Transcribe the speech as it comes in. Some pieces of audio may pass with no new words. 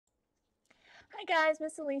Hi guys,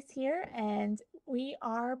 Miss Elyse here, and we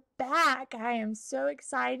are back. I am so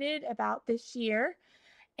excited about this year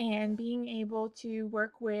and being able to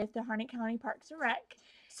work with the Harnett County Parks and Rec.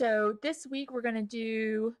 So this week we're going to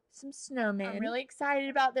do some snowmen. I'm really excited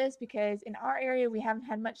about this because in our area we haven't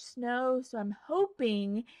had much snow, so I'm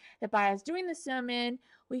hoping that by us doing the snowmen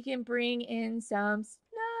we can bring in some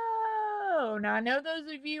snow. Now I know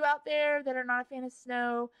those of you out there that are not a fan of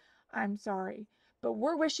snow, I'm sorry, but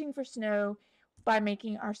we're wishing for snow by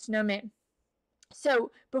making our snowmen. So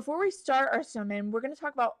before we start our snowmen, we're going to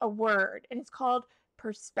talk about a word, and it's called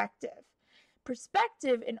perspective.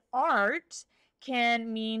 Perspective in art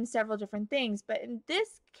can mean several different things, but in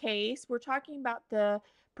this case, we're talking about the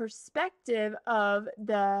perspective of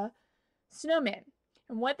the snowman.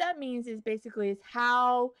 And what that means is basically is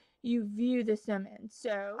how you view the snowman.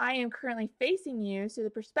 So I am currently facing you, so the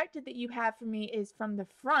perspective that you have for me is from the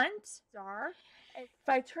front. If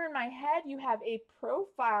I turn my head, you have a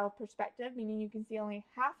profile perspective, meaning you can see only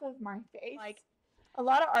half of my face. Like a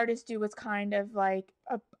lot of artists do what's kind of like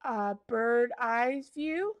a bird eyes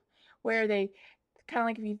view, where they kind of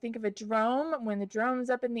like if you think of a drone, when the drone's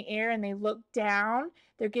up in the air and they look down,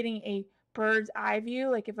 they're getting a bird's eye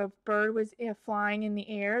view. Like if a bird was flying in the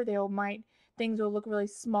air, things will look really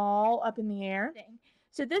small up in the air.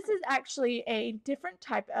 So this is actually a different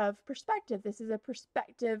type of perspective. This is a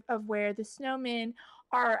perspective of where the snowmen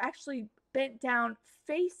are actually bent down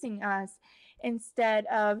facing us instead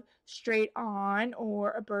of straight on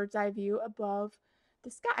or a bird's eye view above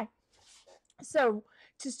the sky. So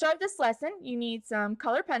to start this lesson, you need some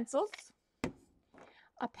color pencils,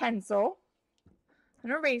 a pencil,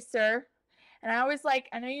 an eraser, and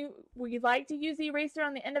I know we like to use the eraser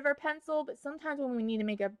on the end of our pencil, but sometimes when we need to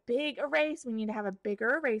make a big erase, we need to have a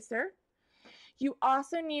bigger eraser. You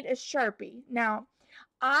also need a Sharpie. Now,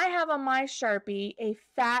 I have on my Sharpie a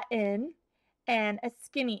fat end and a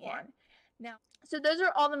skinny end. Now, so those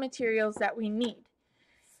are all the materials that we need.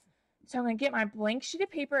 So I'm going to get my blank sheet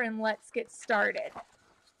of paper and let's get started.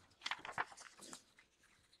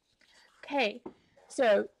 Okay,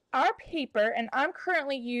 so our paper, and I'm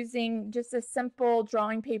currently using just a simple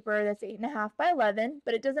drawing paper that's 8.5 by 11,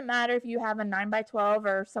 but it doesn't matter if you have a 9 by 12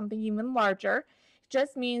 or something even larger. It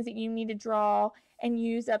just means that you need to draw and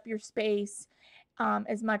use up your space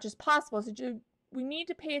as much as possible. So we need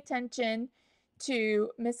to pay attention to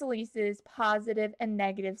Miss Elise's positive and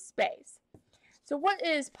negative space. So what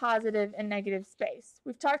is positive and negative space?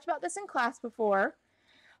 We've talked about this in class before.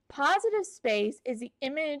 Positive space is the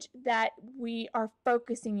image that we are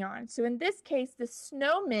focusing on. So in this case, the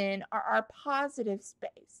snowmen are our positive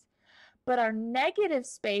space. But our negative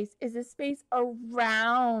space is the space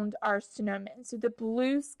around our snowmen. So the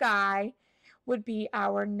blue sky would be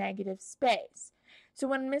our negative space. So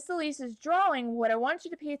when Miss Elyse is drawing, what I want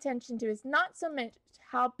you to pay attention to is not so much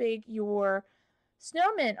how big your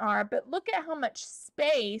snowmen are, but look at how much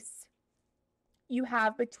space you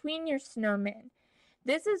have between your snowmen.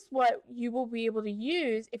 This is what you will be able to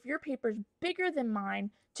use if your paper is bigger than mine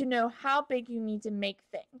to know how big you need to make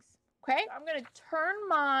things. Okay, I'm going to turn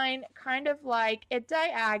mine kind of like a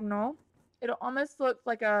diagonal. It'll almost look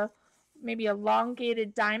like maybe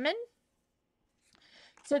elongated diamond,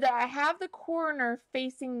 so that I have the corner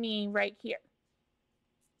facing me right here.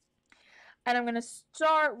 And I'm going to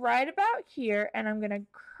start right about here, and I'm going to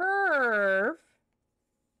curve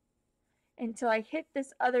until I hit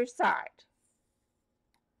this other side.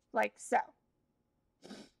 Like so.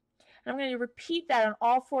 And I'm going to repeat that on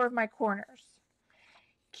all 4 of my corners.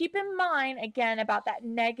 Keep in mind, again, about that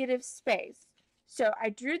negative space. So I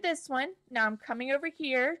drew this one. Now I'm coming over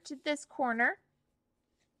here to this corner.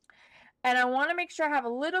 And I want to make sure I have a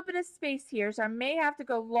little bit of space here. So I may have to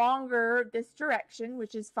go longer this direction,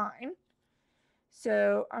 which is fine.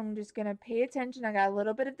 So I'm just going to pay attention. I got a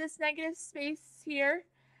little bit of this negative space here.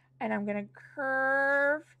 And I'm going to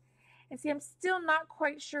curve. And see, I'm still not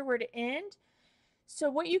quite sure where to end. So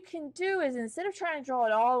what you can do is instead of trying to draw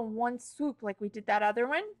it all in one swoop like we did that other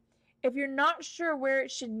one, if you're not sure where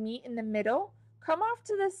it should meet in the middle, come off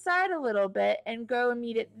to the side a little bit and go and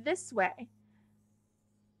meet it this way.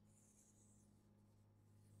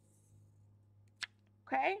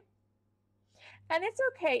 Okay? And it's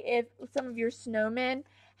okay if some of your snowmen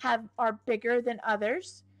are bigger than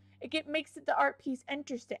others. It makes the art piece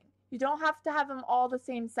interesting. You don't have to have them all the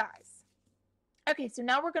same size. Okay, so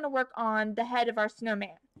now we're going to work on the head of our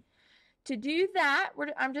snowman. To do that,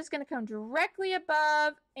 I'm just going to come directly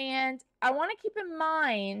above, and I want to keep in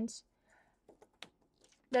mind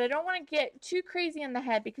that I don't want to get too crazy on the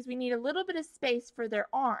head because we need a little bit of space for their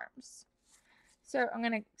arms. So I'm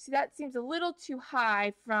going to, see that seems a little too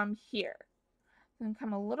high from here. Then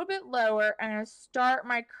come a little bit lower and I start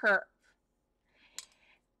my curve.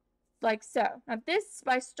 Like so. Now this,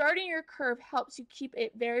 by starting your curve, helps you keep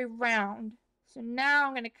it very round. So now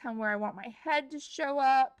I'm going to come where I want my head to show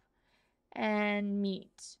up and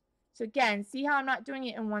meet. So again, see how I'm not doing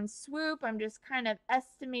it in one swoop. I'm just kind of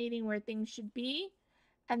estimating where things should be,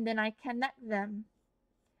 and then I connect them.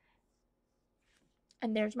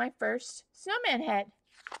 And there's my first snowman head.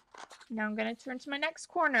 Now I'm going to turn to my next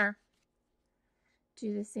corner.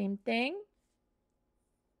 Do the same thing.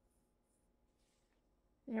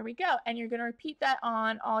 There we go. And you're going to repeat that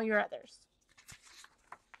on all your others.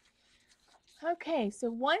 Okay, so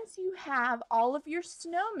once you have all of your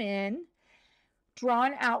snowmen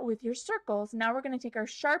drawn out with your circles, now we're going to take our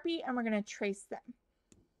Sharpie and we're going to trace them.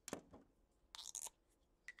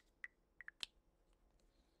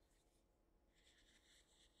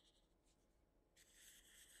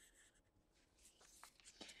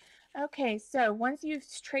 Okay, so once you've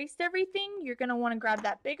traced everything, you're going to want to grab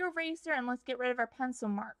that big eraser and let's get rid of our pencil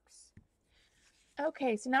marks.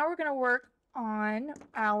 Okay, so now we're going to work on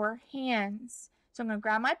our hands. So I'm going to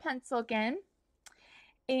grab my pencil again,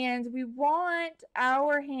 and we want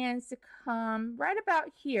our hands to come right about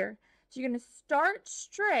here. So you're going to start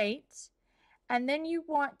straight, and then you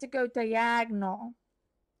want to go diagonal,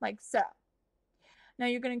 like so. Now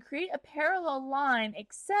you're going to create a parallel line,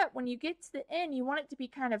 except when you get to the end, you want it to be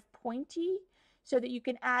kind of pointy so that you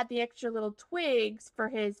can add the extra little twigs for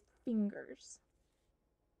his fingers.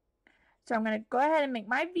 So I'm going to go ahead and make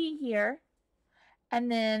my V here, and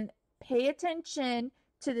then pay attention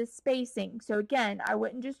to the spacing. So again, I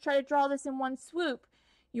wouldn't just try to draw this in one swoop.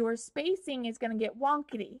 Your spacing is going to get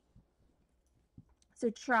wonkety. So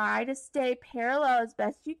try to stay parallel as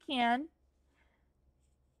best you can,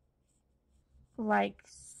 like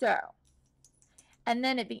so. And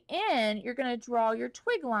then at the end, you're going to draw your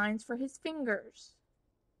twig lines for his fingers.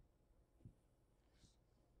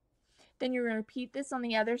 Then you're going to repeat this on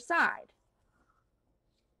the other side.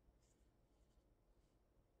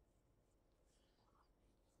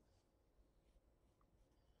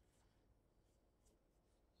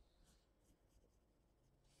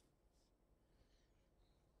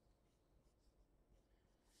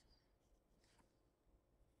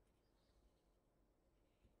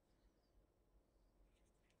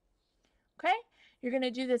 Okay, you're going to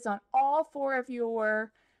do this on all 4 of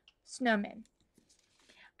your snowmen.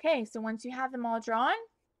 Okay, so once you have them all drawn,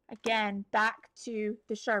 again, back to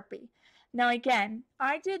the Sharpie. Now again,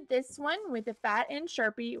 I did this one with a fat end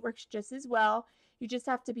Sharpie. It works just as well. You just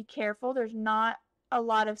have to be careful. There's not a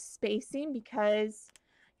lot of spacing because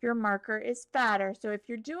your marker is fatter. So if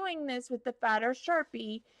you're doing this with the fatter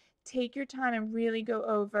Sharpie, take your time and really go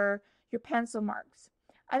over your pencil marks.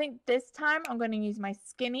 I think this time I'm going to use my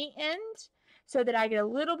skinny end so that I get a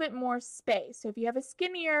little bit more space. So if you have a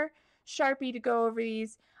skinnier Sharpie to go over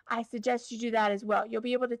these, I suggest you do that as well. You'll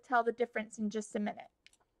be able to tell the difference in just a minute.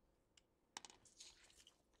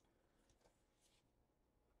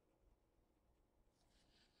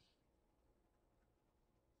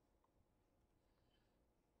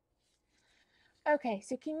 Okay,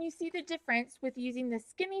 so can you see the difference with using the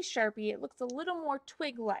skinny Sharpie? It looks a little more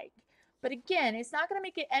twig-like. But again, it's not going to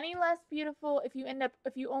make it any less beautiful if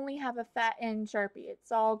you only have a fat end Sharpie.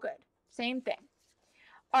 It's all good. Same thing.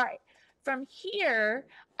 All right. From here,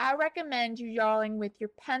 I recommend you drawing with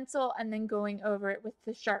your pencil and then going over it with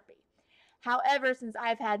the Sharpie. However, since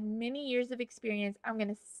I've had many years of experience, I'm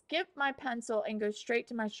going to skip my pencil and go straight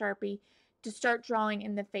to my Sharpie to start drawing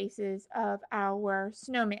in the faces of our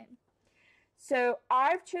snowmen. So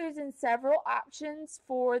I've chosen several options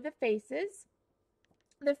for the faces.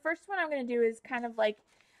 The first one I'm going to do is kind of like,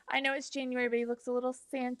 I know it's January, but he looks a little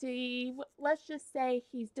Santa-y. Let's just say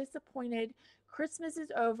he's disappointed. Christmas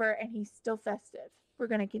is over and he's still festive. We're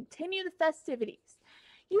going to continue the festivities.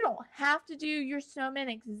 You don't have to do your snowman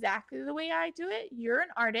exactly the way I do it. You're an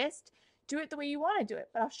artist. Do it the way you want to do it.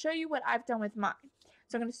 But I'll show you what I've done with mine.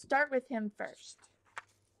 So I'm going to start with him first.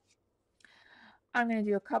 I'm going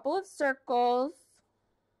to do a couple of circles.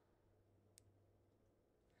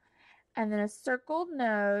 And then a circled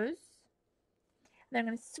nose. Then I'm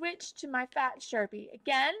going to switch to my fat Sharpie.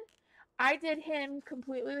 Again, I did him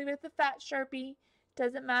completely with the fat Sharpie.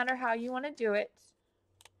 Doesn't matter how you want to do it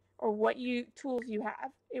or what tools you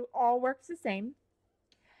have. It all works the same.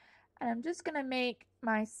 And I'm just going to make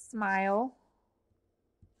my smile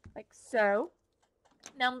like so.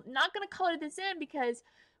 Now, I'm not going to color this in because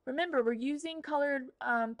remember, we're using colored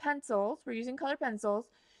pencils. We're using colored pencils.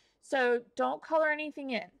 So don't color anything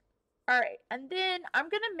in. Alright, and then I'm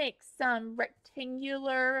going to make some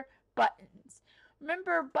rectangular buttons.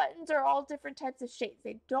 Remember, buttons are all different types of shapes.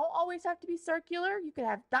 They don't always have to be circular. You could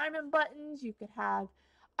have diamond buttons, you could have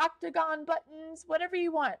octagon buttons, whatever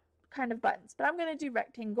you want kind of buttons. But I'm going to do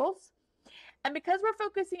rectangles. And because we're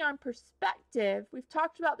focusing on perspective, we've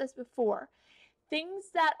talked about this before.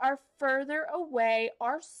 Things that are further away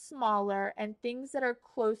are smaller, and things that are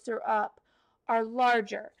closer up are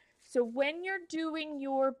larger. So when you're doing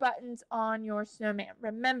your buttons on your snowman,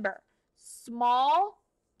 remember, small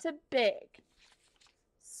to big.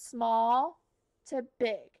 Small to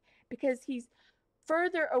big. Because he's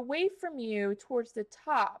further away from you towards the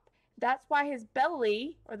top. That's why his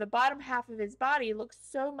belly, or the bottom half of his body, looks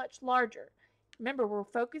so much larger. Remember, we're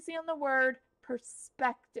focusing on the word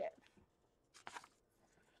perspective.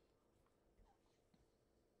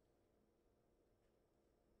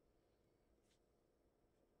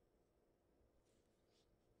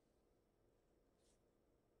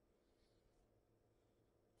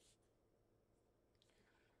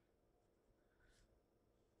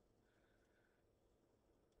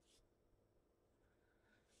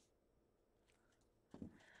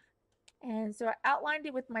 And so I outlined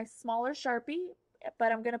it with my smaller Sharpie,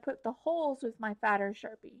 but I'm going to put the holes with my fatter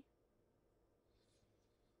Sharpie.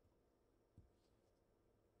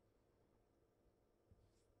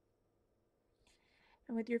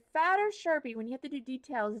 And with your fatter Sharpie, when you have to do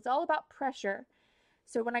details, it's all about pressure.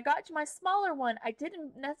 So when I got to my smaller one, I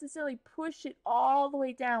didn't necessarily push it all the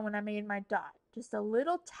way down when I made my dot. Just a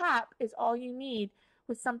little tap is all you need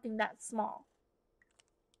with something that small.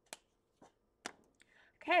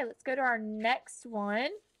 Okay, let's go to our next one.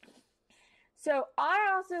 So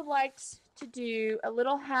I also liked to do a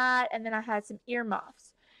little hat, and then I had some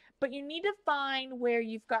earmuffs. But you need to find where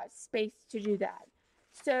you've got space to do that.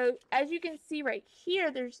 So as you can see right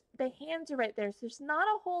here, there's the hands are right there. So there's not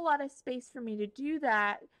a whole lot of space for me to do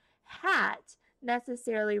that hat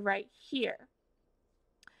necessarily right here.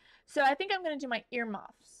 So I think I'm going to do my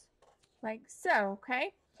earmuffs like so,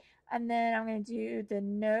 okay? And then I'm going to do the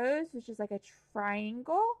nose, which is like a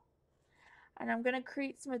triangle. And I'm going to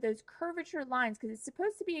create some of those curvature lines because it's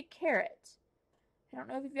supposed to be a carrot. I don't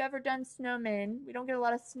know if you've ever done snowmen. We don't get a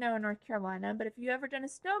lot of snow in North Carolina, but if you've ever done a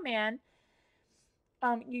snowman,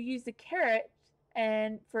 you use the carrot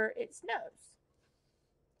and for its nose.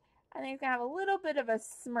 I think it's going to have a little bit of a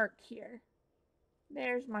smirk here.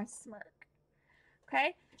 There's my smirk.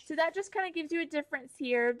 Okay, so that just kind of gives you a difference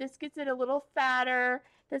here. This gets it a little fatter.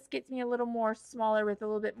 This gets me a little more smaller with a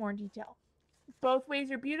little bit more detail. Both ways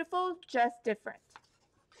are beautiful, just different.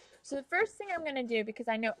 So the first thing I'm going to do, because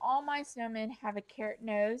I know all my snowmen have a carrot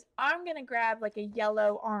nose, I'm going to grab like a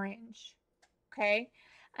yellow orange. Okay,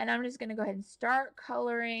 and I'm just going to go ahead and start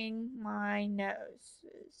coloring my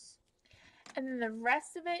noses. And then the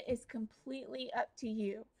rest of it is completely up to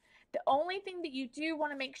you. The only thing that you do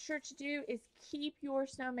want to make sure to do is keep your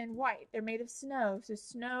snowmen white. They're made of snow, so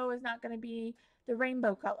snow is not going to be the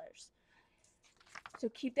rainbow colors. So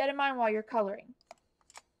keep that in mind while you're coloring.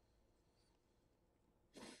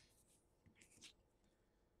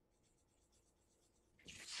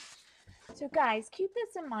 So guys, keep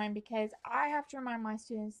this in mind because I have to remind my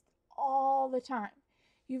students all the time.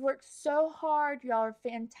 You've worked so hard. Y'all are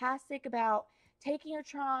fantastic about taking your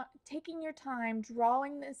time,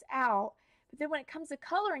 drawing this out. But then when it comes to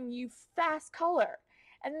coloring, you fast color.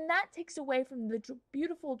 And that takes away from the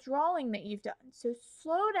beautiful drawing that you've done. So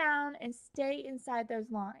slow down and stay inside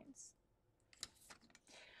those lines.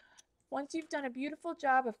 Once you've done a beautiful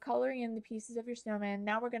job of coloring in the pieces of your snowman,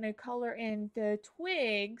 now we're going to color in the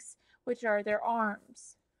twigs, which are their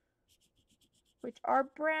arms, which are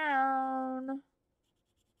brown.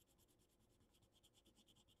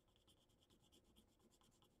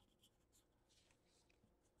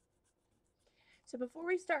 So before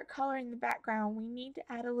we start coloring the background, we need to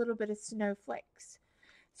add a little bit of snowflakes.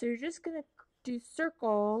 So you're just going to do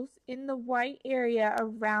circles in the white area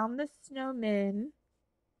around the snowmen,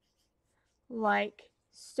 like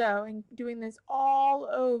so, and doing this all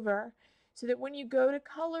over, so that when you go to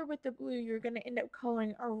color with the blue, you're going to end up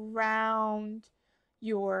coloring around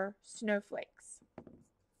your snowflakes.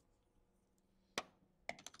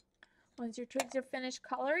 Once your twigs are finished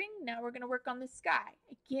coloring, now we're going to work on the sky.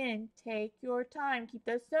 Again, take your time. Keep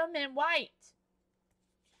those snowmen white.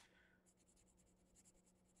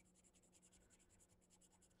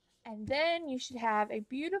 And then you should have a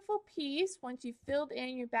beautiful piece once you've filled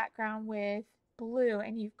in your background with blue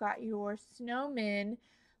and you've got your snowmen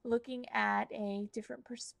looking at a different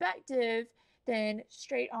perspective than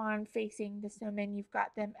straight on facing the snowmen. You've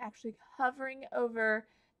got them actually hovering over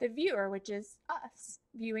the viewer, which is us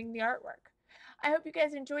viewing the artwork. I hope you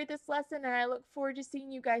guys enjoyed this lesson, and I look forward to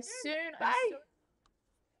seeing you guys soon. Bye.